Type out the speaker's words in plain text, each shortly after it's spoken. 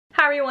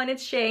everyone,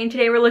 it's Shay, and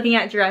today we're looking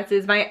at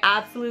dresses, my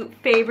absolute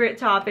favorite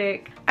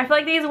topic. I feel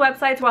like these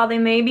websites, while they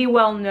may be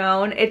well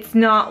known, it's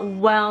not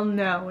well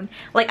known.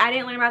 Like, I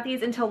didn't learn about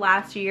these until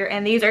last year,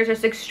 and these are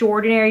just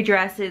extraordinary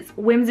dresses,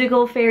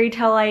 whimsical, fairy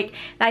tale-like,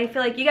 that I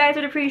feel like you guys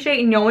would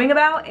appreciate knowing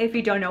about if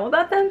you don't know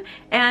about them,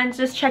 and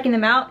just checking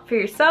them out for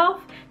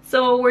yourself.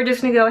 So we're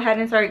just gonna go ahead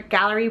and start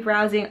gallery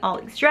browsing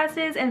all these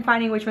dresses and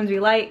finding which ones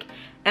we like.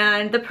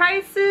 And the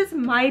prices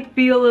might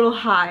be a little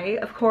high,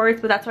 of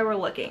course, but that's why we're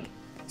looking.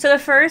 So the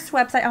first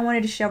website I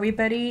wanted to show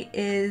everybody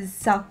is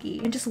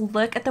Selkie. And just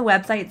look at the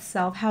website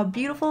itself, how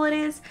beautiful it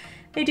is.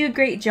 They do a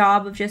great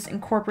job of just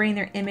incorporating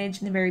their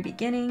image in the very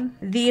beginning.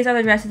 These are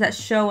the dresses that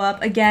show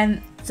up.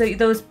 Again, so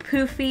those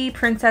poofy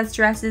princess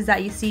dresses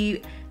that you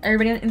see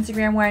everybody on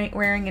Instagram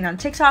wearing and on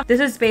TikTok. This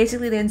is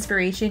basically the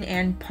inspiration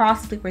and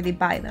possibly where they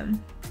buy them.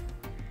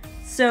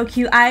 So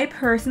cute. I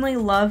personally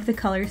love the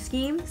color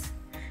schemes.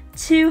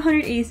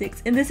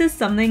 $286, and this is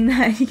something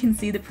that you can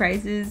see the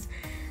prices.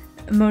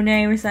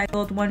 Monet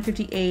recycled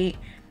 $158.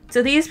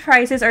 So these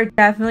prices are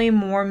definitely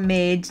more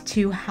mid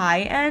to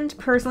high end.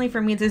 Personally, for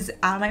me, this is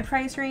out of my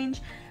price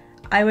range.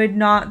 I would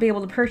not be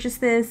able to purchase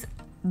this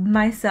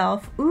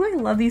myself. Ooh, I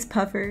love these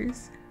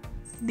puffers.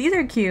 These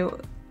are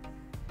cute.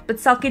 But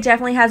Selkie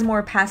definitely has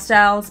more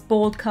pastels,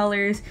 bold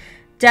colors.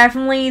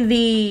 Definitely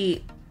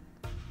the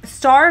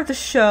star of the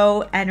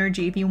show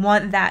energy. If you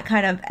want that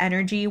kind of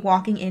energy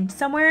walking into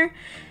somewhere,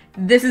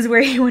 this is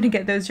where you want to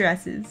get those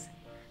dresses.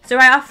 So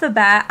right off the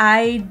bat,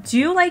 I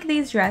do like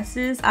these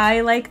dresses.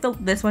 I like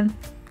this one,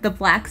 the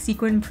black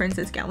sequin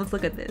princess gown. Let's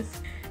look at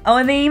this. Oh,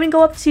 and they even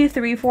go up to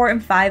 3, 4,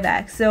 and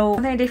 5X. So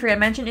one thing I did forget to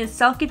mention is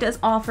Selkie does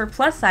offer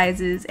plus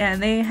sizes,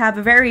 and they have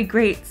a very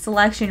great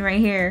selection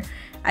right here.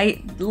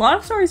 A lot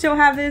of stores don't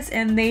have this,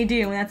 and they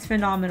do, and that's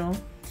phenomenal.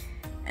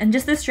 And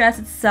just this dress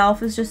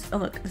itself is just, oh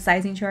look, the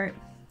sizing chart.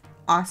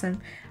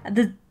 Awesome.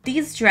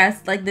 These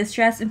dress, like this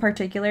dress in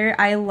particular,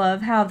 I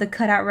love how the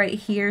cutout right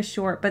here is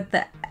short, but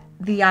the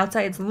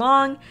outside is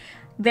long.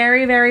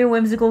 Very, very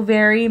whimsical,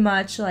 very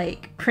much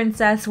like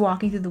princess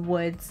walking through the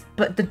woods,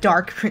 but the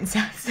dark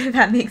princess, if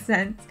that makes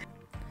sense.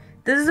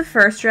 This is the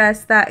first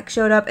dress that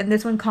showed up, and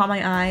this one caught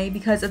my eye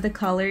because of the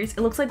colors.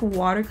 It looks like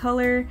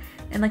watercolor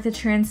and like the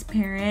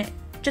transparent.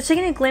 Just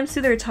taking a glimpse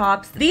through their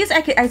tops. These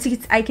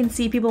I can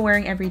see people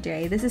wearing every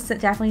day. This is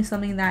definitely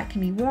something that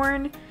can be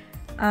worn.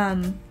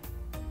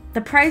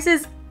 The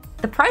prices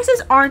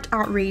aren't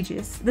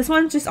outrageous. This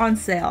one's just on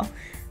sale.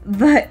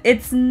 But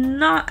it's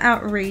not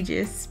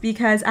outrageous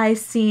because I've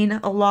seen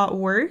a lot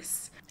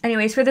worse.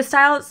 Anyways, for the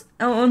styles,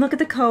 oh, and look at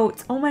the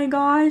coats. Oh my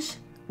gosh.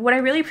 What I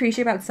really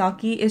appreciate about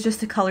Selkie is just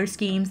the color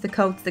schemes, the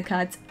coats, the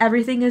cuts.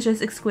 Everything is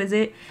just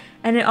exquisite,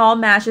 and it all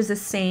matches the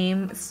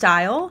same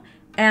style.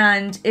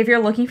 And if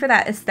you're looking for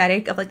that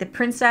aesthetic of like the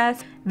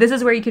princess, this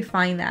is where you could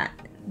find that.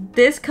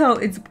 This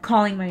coat is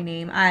calling my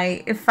name.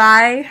 If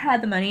I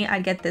had the money,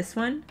 I'd get this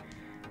one.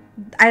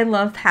 I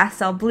love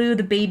pastel blue,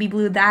 the baby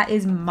blue. That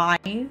is my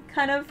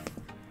kind of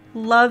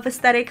love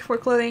aesthetic for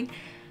clothing.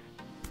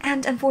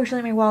 And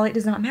unfortunately, my wallet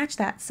does not match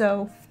that,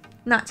 so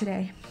not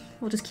today.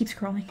 We'll just keep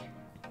scrolling.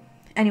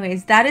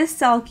 Anyways, that is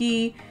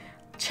Selkie.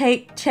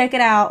 Check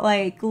it out.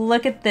 Like,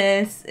 look at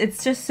this.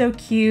 It's just so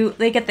cute.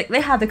 They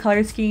have the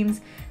color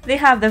schemes. They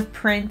have the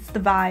prints,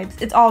 the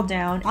vibes. It's all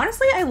down.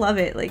 Honestly, I love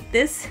it. Like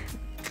this,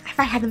 if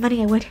I had the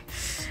money, I would.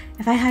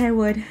 If I had, I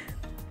would.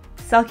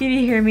 Selkie, if you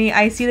hear me,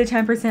 I see the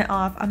 10%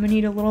 off. I'm gonna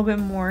need a little bit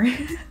more.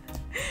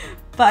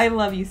 But I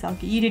love you,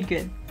 Selkie. You did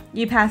good.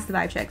 You passed the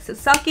vibe check. So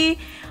Selkie,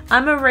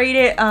 I'm gonna rate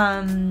it like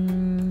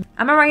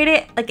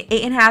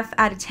 8.5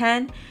 out of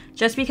 10,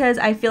 just because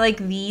I feel like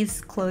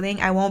these clothing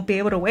I won't be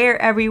able to wear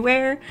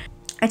everywhere.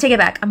 I take it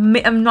back.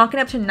 I'm knocking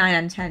it up to 9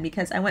 out of 10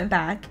 because I went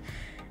back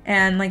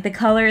and like the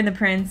color and the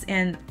prints,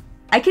 and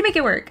I can make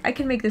it work. I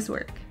can make this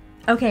work.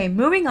 Okay,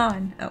 moving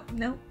on. Oh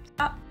no,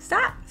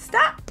 stop.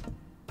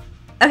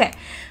 Okay,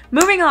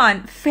 moving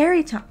on.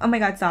 Fairytale. Oh my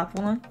god, stop.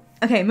 Hold on.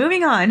 Okay,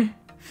 moving on.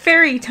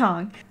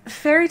 Fairytale.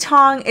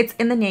 Fairytale, it's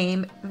in the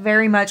name.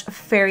 Very much a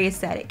fairy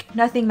aesthetic.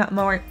 Nothing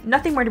more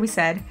to be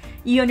said.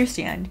 You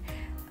understand.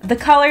 The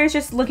colors,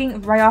 just looking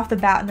right off the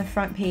bat on the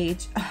front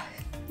page. Ugh,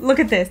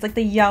 look at this. Like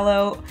the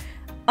yellow.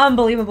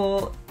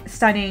 Unbelievable.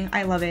 Stunning.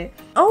 I love it.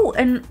 Oh,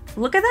 and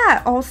look at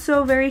that.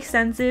 Also very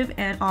extensive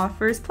and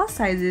offers plus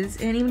sizes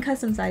and even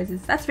custom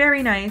sizes. That's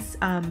very nice.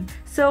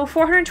 So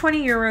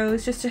 420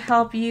 euros, just to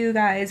help you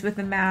guys with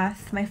the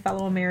math, my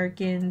fellow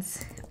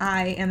Americans.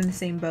 I am in the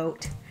same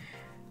boat.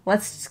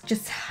 Let's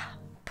just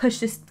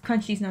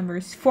crunch these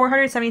numbers.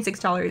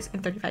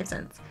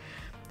 $476.35.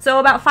 So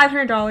about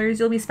 $500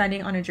 you'll be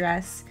spending on a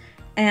dress.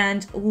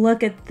 And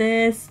look at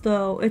this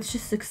though. It's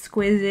just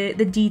exquisite.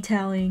 The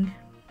detailing.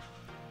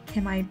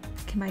 Can my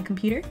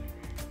computer?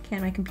 Can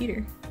my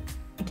computer?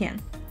 I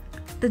can.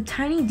 The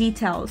tiny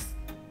details.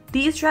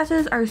 These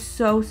dresses are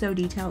so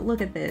detailed. Look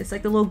at this.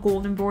 Like the little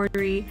gold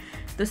embroidery,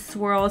 the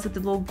swirls with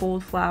the little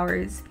gold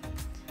flowers.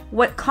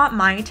 What caught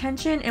my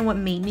attention and what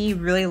made me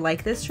really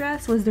like this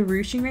dress was the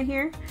ruching right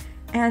here.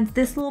 And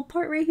this little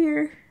part right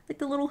here. Like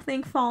the little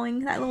thing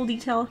falling. That little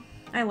detail.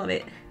 I love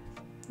it.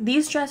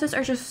 These dresses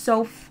are just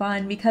so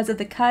fun because of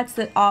the cuts,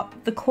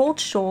 the cold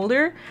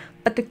shoulder,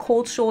 but the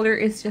cold shoulder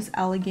is just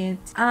elegant.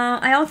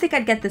 I don't think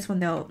I'd get this one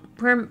though.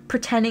 We're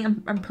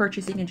pretending I'm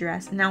purchasing a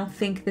dress, and I don't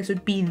think this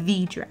would be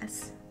the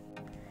dress.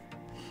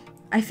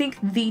 I think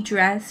the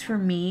dress for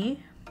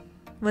me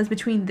was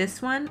between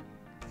this one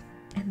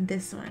and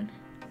this one.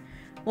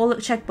 We'll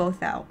check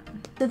both out.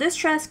 So this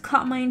dress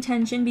caught my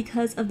attention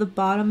because of the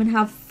bottom and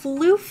how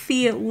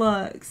floofy it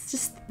looks.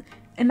 Just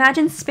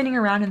imagine spinning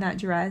around in that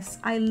dress.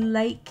 I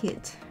like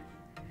it.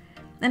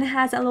 And it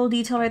has that little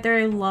detail right there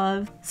I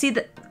love. See,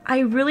 I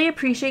really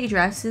appreciate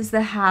dresses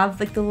that have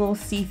like the little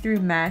see-through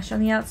mesh on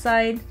the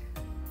outside.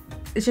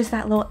 It's just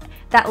that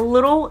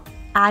little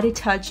added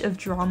touch of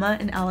drama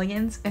and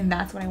elegance, and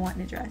that's what I want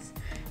in a dress.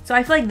 So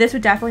I feel like this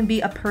would definitely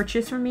be a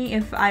purchase for me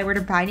if I were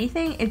to buy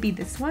anything. It'd be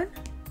this one,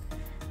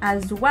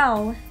 as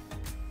well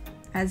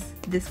as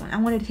this one. I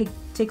wanted to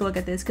take a look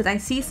at this because I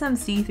see some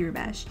see-through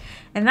mesh,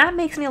 and that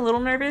makes me a little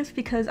nervous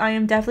because I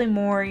am definitely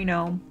more, you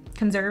know,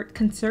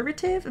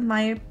 conservative in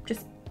my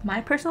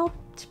personal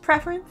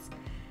preference.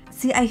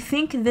 See, I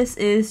think this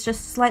is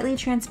just slightly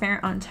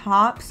transparent on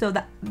top, so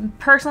that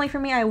personally for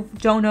me, I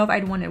don't know if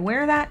I'd want to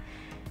wear that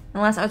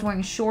unless I was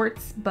wearing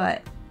shorts,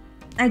 but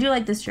I do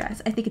like this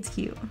dress. I think it's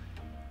cute.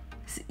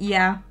 So,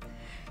 yeah,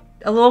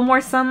 a little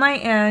more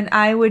sunlight and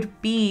I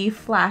would be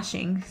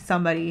flashing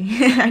somebody.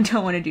 I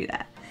don't want to do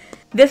that.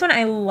 This one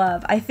I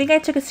love. I think I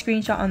took a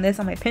screenshot on this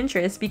on my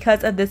Pinterest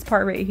because of this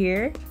part right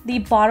here. The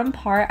bottom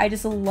part, I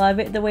just love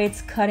it, the way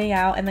it's cutting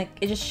out and like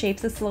it just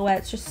shapes the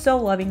silhouettes just so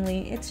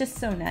lovingly. It's just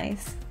so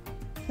nice.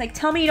 Like,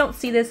 tell me you don't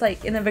see this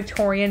like in the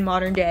Victorian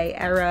modern day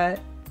era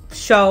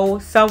show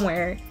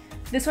somewhere.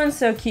 This one's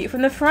so cute.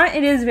 From the front,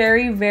 it is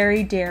very,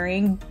 very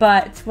daring,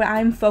 but what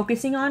I'm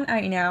focusing on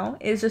right now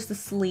is just the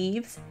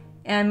sleeves,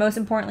 and most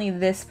importantly,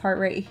 this part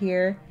right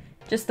here.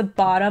 Just the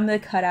bottom, the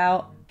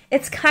cutout.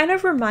 It's kind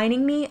of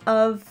reminding me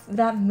of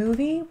that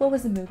movie. What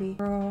was the movie?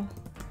 Girl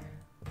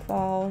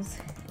falls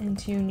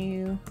into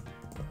New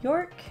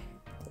York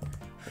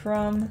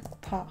from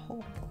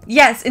pothole.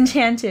 Yes,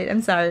 Enchanted.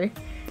 I'm sorry.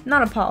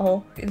 Not a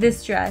pothole.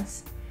 This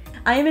dress.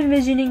 I am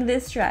envisioning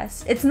this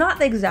dress. It's not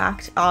the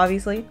exact,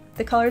 obviously.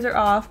 The colors are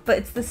off, but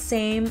it's the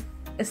same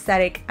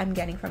aesthetic I'm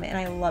getting from it, and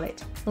I love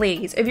it.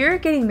 Ladies, if you're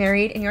getting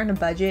married and you're on a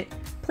budget,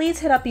 please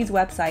hit up these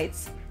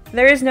websites.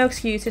 There is no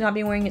excuse to not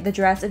be wearing the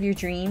dress of your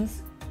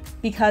dreams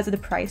because of the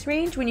price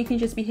range when you can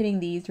just be hitting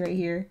these right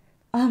here.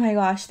 Oh my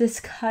gosh, this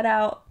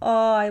cutout.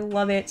 Oh, I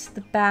love it.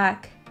 The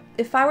back.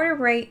 If I were to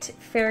rate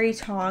Fairy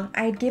Tong,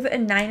 I'd give it a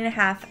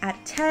 9.5 out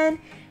of 10.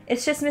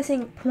 It's just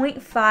missing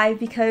 0.5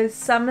 because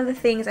some of the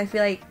things I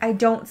feel like I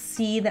don't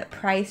see that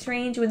price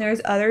range when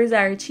there's others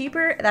that are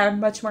cheaper, that are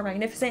much more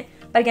magnificent.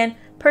 But again,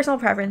 personal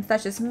preference,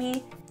 that's just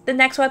me. The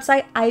next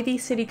website,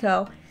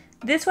 IvyCityCo.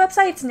 This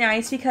website's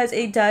nice because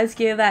it does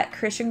give that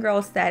Christian girl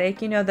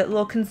aesthetic, you know, that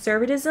little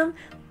conservatism,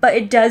 but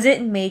it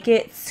doesn't make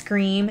it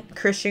scream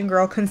Christian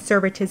girl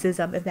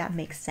conservatism, if that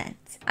makes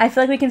sense. I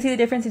feel like we can see the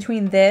difference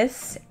between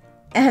this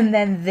and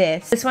then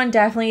this. This one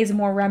definitely is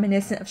more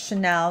reminiscent of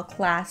Chanel,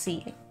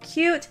 classy and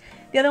cute.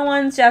 The other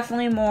one's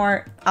definitely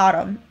more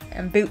autumn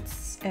and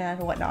boots and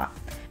whatnot.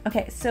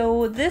 Okay,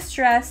 so this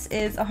dress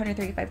is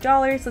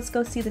 $135. Let's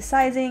go see the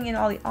sizing and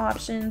all the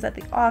options that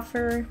they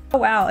offer. Oh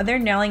wow, and they're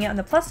nailing it on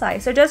the plus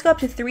size. So it does go up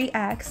to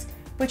 3X,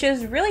 which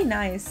is really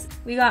nice.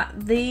 We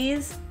got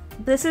these.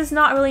 This is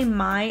not really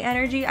my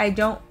energy. I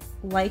don't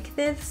like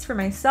this for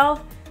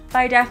myself, but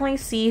I definitely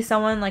see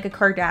someone like a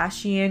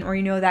Kardashian or,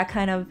 you know, that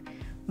kind of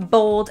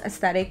bold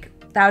aesthetic.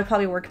 That would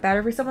probably work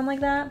better for someone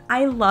like that.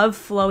 I love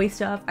flowy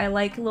stuff. I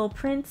like little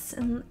prints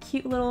and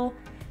cute little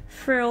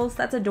frills.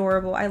 That's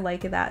adorable. I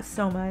like that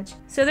so much.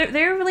 So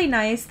they're really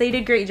nice. They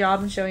did a great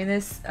job in showing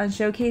this,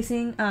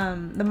 showcasing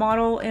the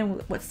model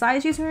and what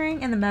size she's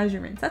wearing and the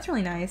measurements. That's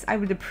really nice. I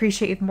would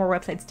appreciate if more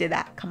websites did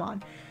that. Come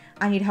on.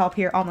 I need help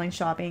here, online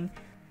shopping.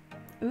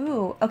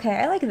 Ooh, okay,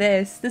 I like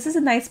this. This is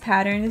a nice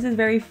pattern. This is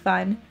very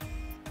fun.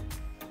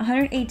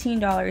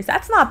 $118.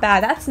 That's not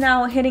bad. That's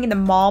now hitting in the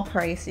mall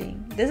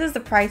pricing. This is the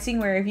pricing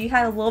where if you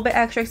had a little bit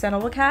extra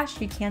extendable cash,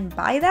 you can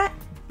buy that.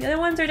 The other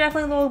ones are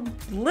definitely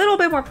a little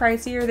bit more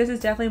pricier. This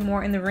is definitely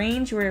more in the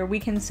range where we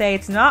can say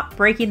it's not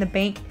breaking the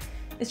bank,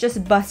 it's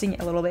just busting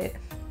it a little bit.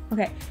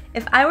 Okay,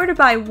 if I were to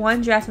buy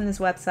one dress from this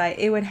website,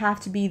 it would have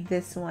to be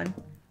this one.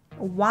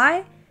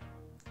 Why?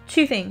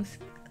 Two things.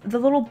 The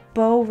little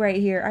bow right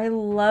here, I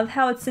love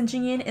how it's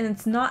cinching in and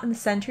it's not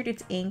centered,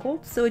 it's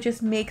angled, so it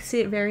just makes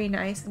it very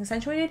nice and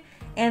accentuated.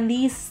 And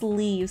these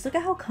sleeves, look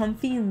at how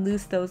comfy and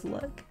loose those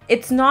look.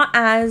 It's not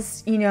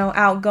as, you know,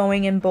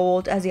 outgoing and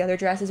bold as the other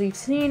dresses we've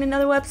seen in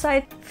other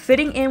websites,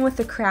 fitting in with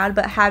the crowd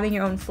but having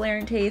your own flair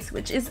and taste,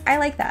 which is, I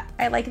like that.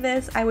 I like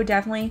this. I would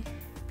definitely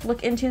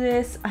look into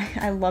this.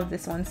 I love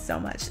this one so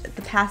much.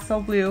 The pastel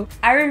blue.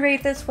 I would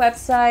rate this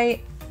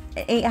website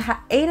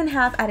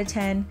 8.5 out of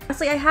 10.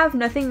 Honestly, I have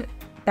nothing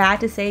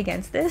bad to say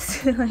against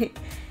this. Like,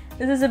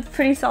 this is a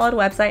pretty solid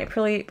website,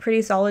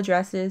 pretty solid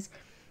dresses.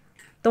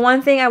 The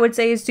one thing I would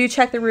say is do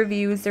check the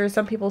reviews. There are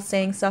some people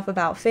saying stuff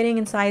about fitting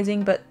and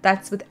sizing, but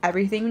that's with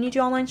everything when you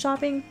do online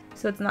shopping,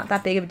 so it's not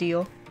that big of a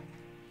deal.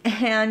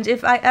 And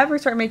if I ever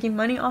start making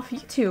money off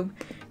YouTube,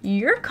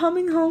 you're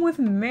coming home with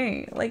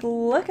me. Like,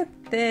 look at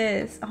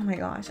this. Oh my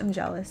gosh, I'm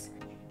jealous.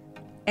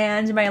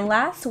 And my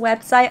last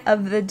website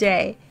of the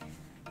day.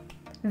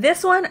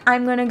 This one,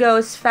 I'm gonna go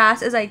as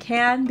fast as I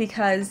can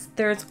because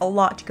there's a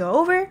lot to go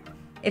over.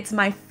 It's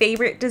my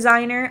favorite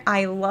designer.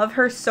 I love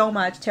her so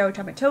much,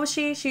 Teuta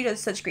Matoshi. She does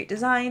such great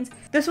designs.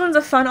 This one's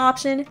a fun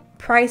option.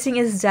 Pricing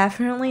is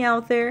definitely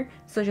out there,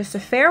 so just a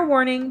fair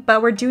warning,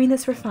 but we're doing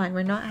this for fun.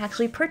 We're not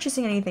actually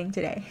purchasing anything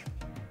today.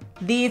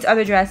 These are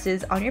the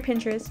dresses on your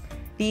Pinterest.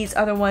 These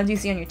are the ones you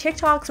see on your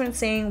TikToks when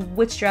saying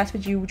which dress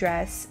would you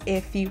dress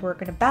if you were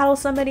gonna battle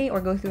somebody or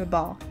go through a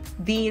ball.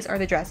 These are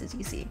the dresses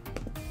you see.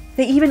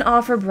 They even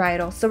offer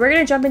bridal. So we're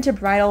gonna jump into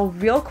bridal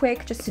real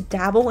quick just to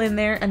dabble in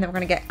there, and then we're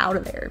gonna get out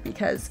of there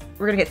because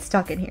we're gonna get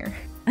stuck in here.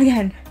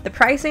 Again, the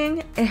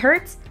pricing, it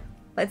hurts,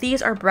 but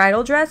these are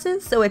bridal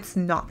dresses, so it's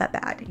not that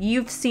bad.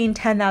 You've seen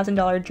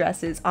 $10,000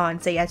 dresses on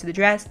Say Yes to the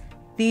Dress.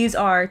 These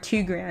are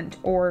 $2,000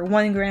 or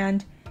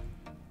 $1,000.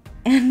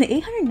 And the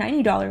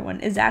 $890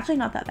 one is actually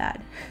not that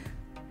bad.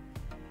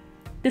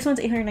 This one's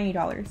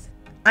 $890.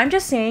 I'm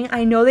just saying,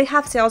 I know they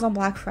have sales on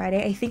Black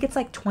Friday. I think it's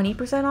like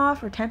 20%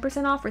 off or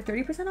 10% off or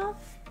 30%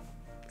 off.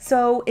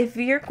 So if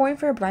you're going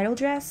for a bridal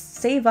dress,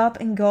 save up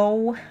and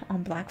go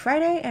on Black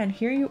Friday, and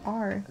here you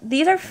are.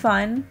 These are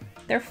fun.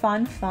 They're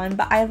fun,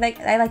 but I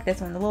like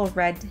this one, the little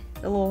red,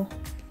 the little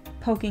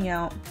poking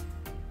out.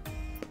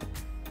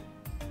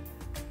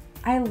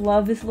 I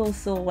love this little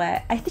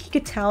silhouette. I think you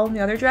could tell in the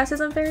other dresses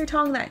on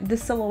Fairytale that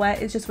this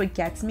silhouette is just what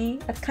gets me.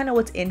 That's kind of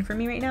what's in for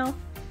me right now.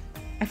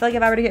 I feel like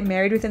if I were to get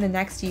married within the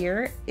next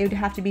year, it would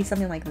have to be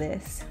something like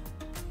this.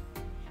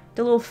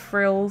 The little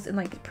frills and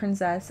like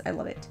princess, I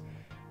love it.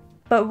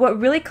 But what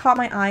really caught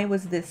my eye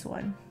was this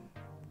one.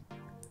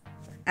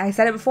 I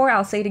said it before,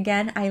 I'll say it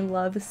again. I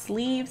love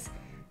sleeves.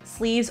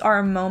 Sleeves are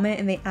a moment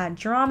and they add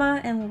drama,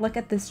 and look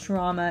at this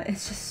drama.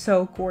 It's just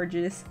so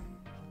gorgeous.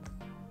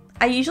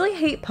 I usually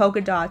hate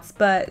polka dots,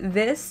 but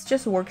this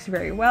just works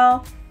very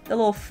well. The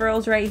little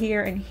frills right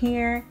here and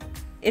here.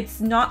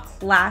 It's not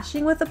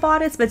clashing with the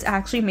bodice, but it's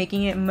actually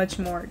making it much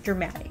more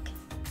dramatic.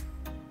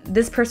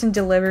 This person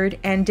delivered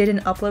and did an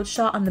upload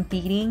shot on the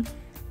beading.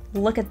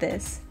 Look at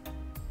this.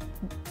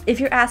 If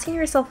you're asking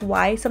yourself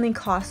why something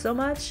costs so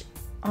much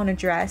on a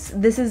dress,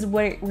 this is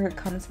where it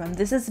comes from.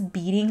 This is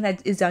beading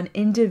that is done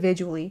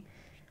individually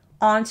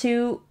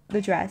onto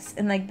the dress.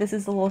 And like, this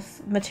is the little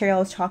material I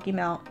was talking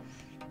about.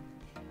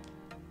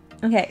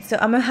 Okay, so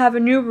I'm gonna have a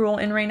new rule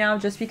in right now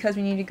just because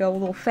we need to go a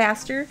little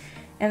faster.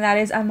 And that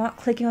is, I'm not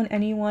clicking on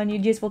anyone. You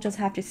just will just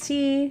have to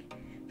see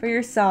for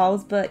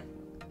yourselves. But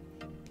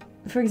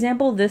for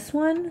example, this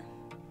one,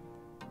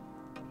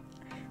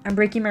 I'm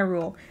breaking my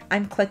rule.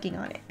 I'm clicking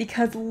on it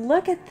because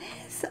look at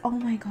this. Oh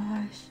my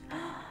gosh.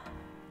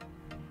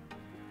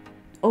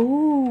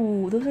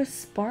 Oh, those are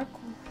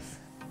sparkles.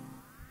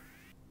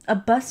 A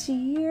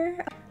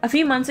bustier. A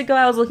few months ago,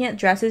 I was looking at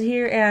dresses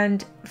here,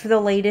 and for the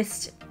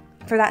latest,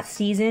 for that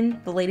season,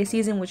 the latest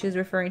season, which is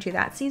referring to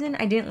that season,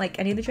 I didn't like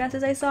any of the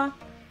dresses I saw.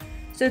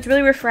 So it's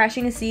really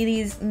refreshing to see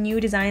these new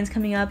designs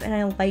coming up, and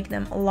I like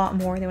them a lot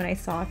more than when I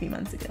saw a few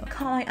months ago. What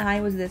caught my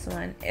eye was this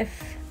one.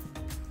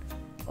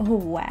 Oh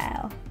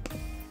wow.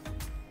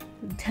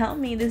 Tell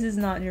me this is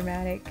not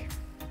dramatic.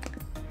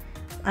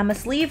 I'm a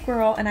sleeve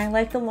girl and I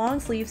like the long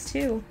sleeves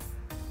too.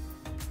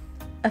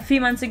 A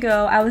few months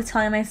ago, I was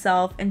telling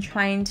myself and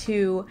trying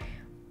to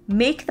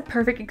make the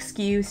perfect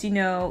excuse, you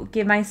know,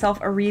 give myself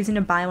a reason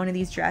to buy one of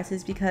these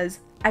dresses because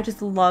I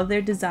just love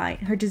their design,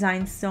 her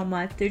design so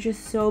much. They're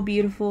just so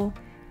beautiful.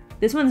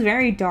 This one's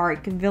very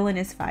dark,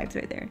 villainous vibes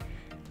right there.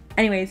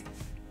 Anyways,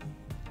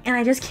 and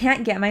I just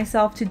can't get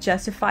myself to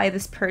justify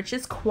this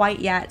purchase quite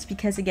yet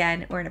because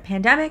again, we're in a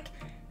pandemic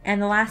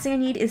and the last thing I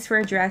need is for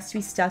a dress to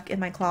be stuck in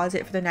my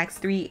closet for the next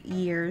 3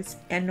 years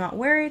and not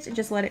wear it and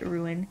just let it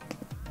ruin.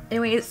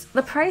 Anyways,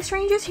 the price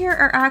ranges here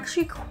are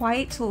actually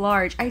quite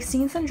large. I've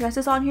seen some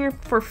dresses on here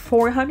for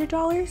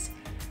 $400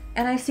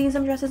 and I've seen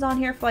some dresses on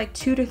here for like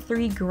 $2 to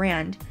 $3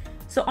 grand.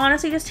 So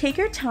honestly, just take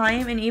your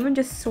time and even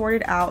just sort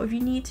it out if you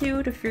need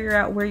to figure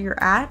out where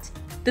you're at.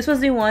 This was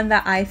the one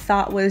that I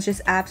thought was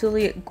just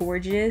absolutely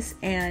gorgeous,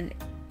 and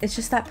it's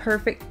just that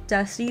perfect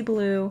dusty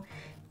blue.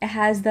 It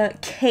has the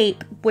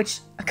cape,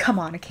 which, come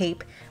on, a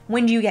cape.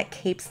 When do you get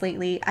capes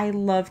lately? I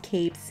love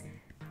capes.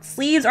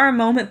 Sleeves are a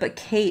moment, but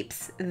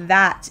capes,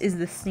 that is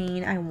the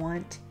scene I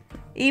want.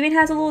 It even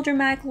has a little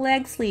dramatic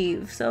leg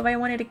sleeve, so if I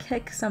wanted to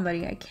kick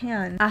somebody, I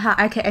can. Aha,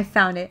 okay, I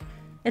found it.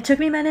 It took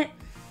me a minute.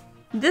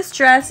 This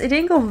dress, it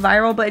didn't go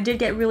viral, but it did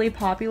get really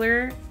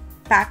popular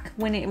back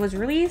when it was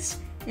released.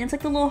 And it's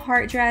like the little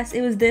heart dress.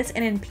 It was this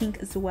and in pink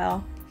as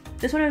well.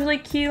 This one was really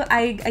cute.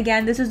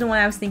 Again, this is the one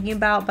I was thinking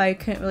about, but I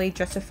couldn't really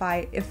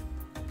justify if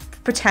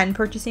pretend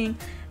purchasing.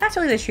 That's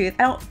really the truth.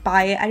 I don't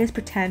buy it. I just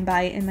pretend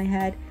buy it in my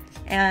head.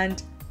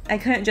 And I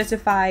couldn't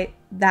justify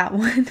that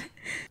one.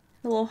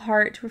 The little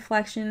heart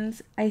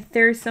reflections.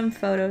 There's some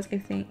photos, I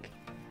think.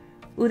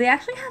 Ooh, they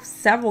actually have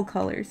several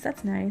colors.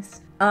 That's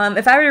nice.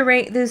 If I were to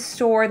rate this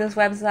store, this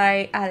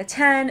website out of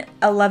 10,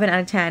 11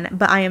 out of 10,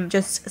 but I am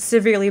just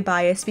severely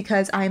biased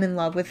because I am in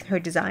love with her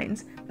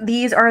designs.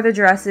 These are the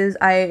dresses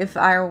if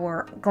I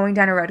were going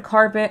down a red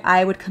carpet,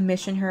 I would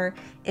commission her.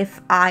 If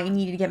I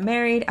needed to get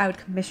married, I would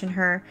commission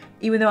her.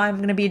 Even though I'm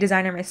going to be a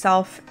designer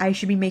myself, I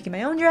should be making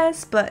my own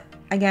dress, but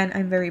again,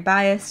 I'm very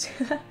biased.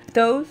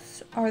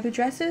 Those are the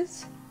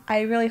dresses.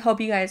 I really hope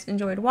you guys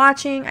enjoyed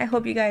watching. I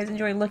hope you guys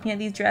enjoyed looking at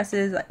these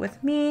dresses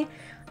with me.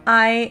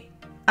 I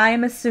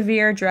am a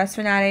severe dress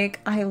fanatic.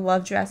 I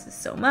love dresses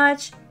so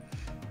much.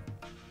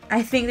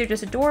 I think they're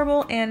just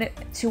adorable, and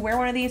to wear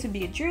one of these would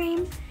be a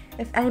dream.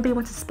 If anybody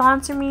wants to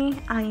sponsor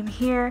me, I am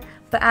here.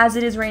 But as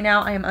it is right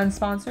now, I am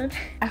unsponsored.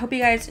 I hope you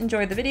guys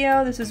enjoyed the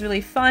video. This was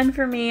really fun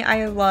for me.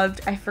 I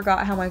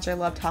forgot how much I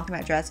love talking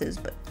about dresses,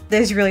 but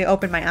this really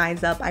opened my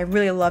eyes up. I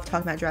really love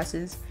talking about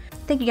dresses.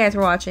 Thank you guys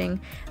for watching.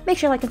 Make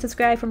sure to like and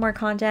subscribe for more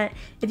content.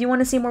 If you want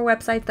to see more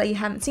websites that you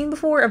haven't seen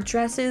before of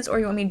dresses, or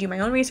you want me to do my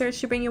own research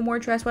to bring you more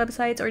dress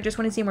websites, or you just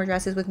want to see more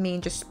dresses with me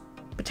and just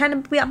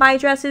pretend to buy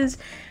dresses,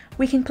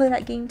 we can play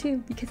that game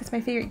too, because it's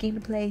my favorite game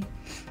to play.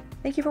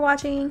 Thank you for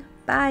watching.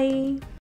 Bye.